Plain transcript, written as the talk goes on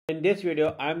In this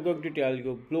video, I'm going to tell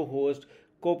you Bluehost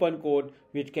coupon code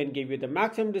which can give you the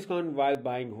maximum discount while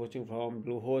buying hosting from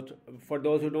Bluehost. For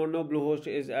those who don't know, Bluehost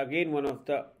is again one of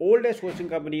the oldest hosting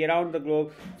company around the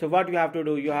globe. So what you have to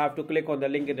do, you have to click on the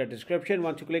link in the description.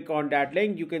 Once you click on that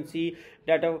link, you can see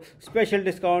that a special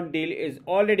discount deal is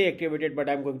already activated, but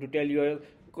I'm going to tell you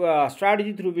a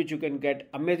strategy through which you can get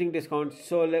amazing discounts.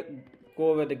 So let's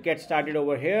go with the get started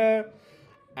over here,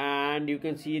 and you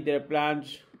can see their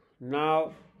plans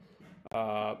now.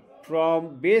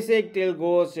 From basic till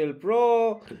gold till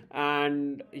pro,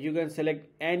 and you can select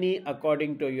any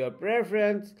according to your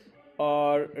preference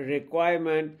or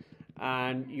requirement.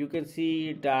 And you can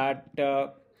see that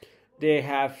they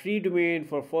have free domain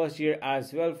for first year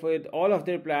as well for all of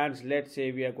their plans. Let's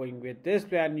say we are going with this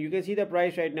plan. You can see the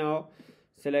price right now.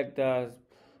 Select the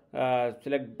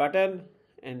select button,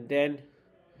 and then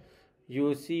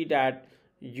you see that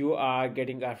you are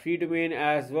getting a free domain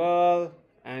as well.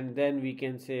 And then we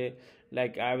can say,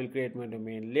 like, I will create my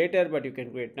domain later, but you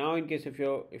can create now in case if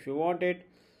you want it.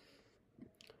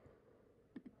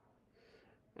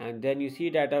 And then you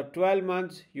see that after 12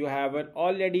 months you have an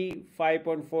already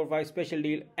 5.45 special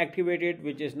deal activated,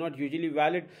 which is not usually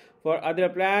valid for other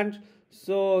plans.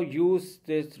 So use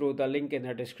this through the link in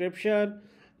the description.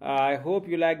 I hope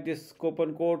you like this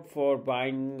coupon code for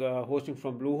buying hosting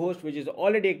from Bluehost, which is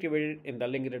already activated in the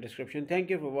link in the description.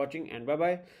 Thank you for watching, and bye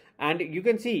bye. And you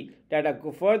can see that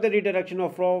a further redirection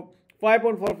of from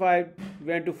 5.45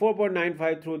 went to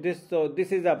 4.95 through this. So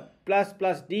this is a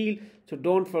plus deal. So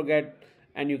don't forget,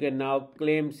 and you can now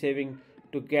claim saving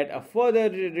to get a further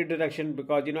redirection,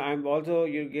 because I'm also,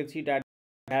 you can see that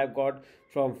I have got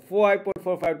from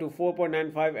 5.45 to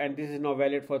 4.95, and this is now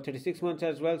valid for 36 months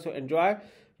as well. So enjoy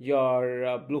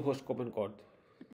your Bluehost coupon code.